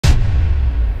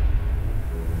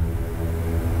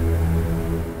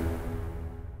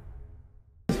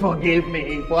forgive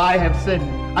me, for I have sinned.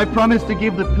 I promised to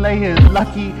give the players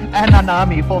Lucky and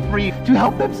Anami for free to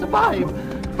help them survive.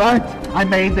 But I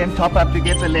made them top up to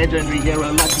get the legendary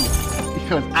hero Lucky,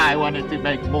 because I wanted to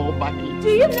make more money. Do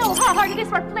you know how hard it is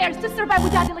for players to survive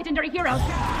without the legendary heroes?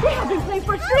 We have been playing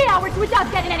for 3 hours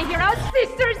without getting any heroes.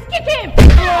 Sisters, kick him!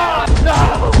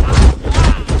 No!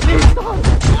 Please stop!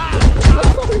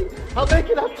 I'm sorry. I'll make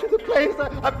it up to the players,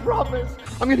 I promise.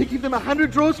 I'm going to give them 100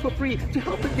 draws for free to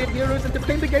help them get heroes and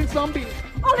defend against zombies.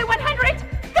 Only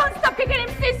 100? Don't stop kicking him,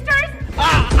 sisters!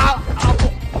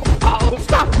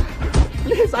 Stop!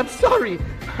 Liz, I'm sorry.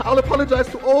 I'll apologize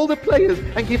to all the players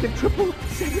and give them 7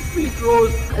 free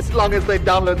draws as long as they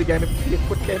download the game and play it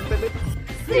for 10 minutes.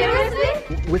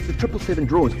 Seriously? With the 777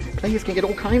 draws, players can get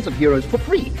all kinds of heroes for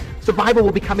free. Survival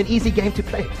will become an easy game to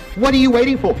play. What are you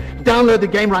waiting for? Download the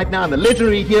game right now and the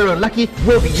legendary hero Lucky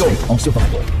will be yours. On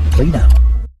Survival. Play now.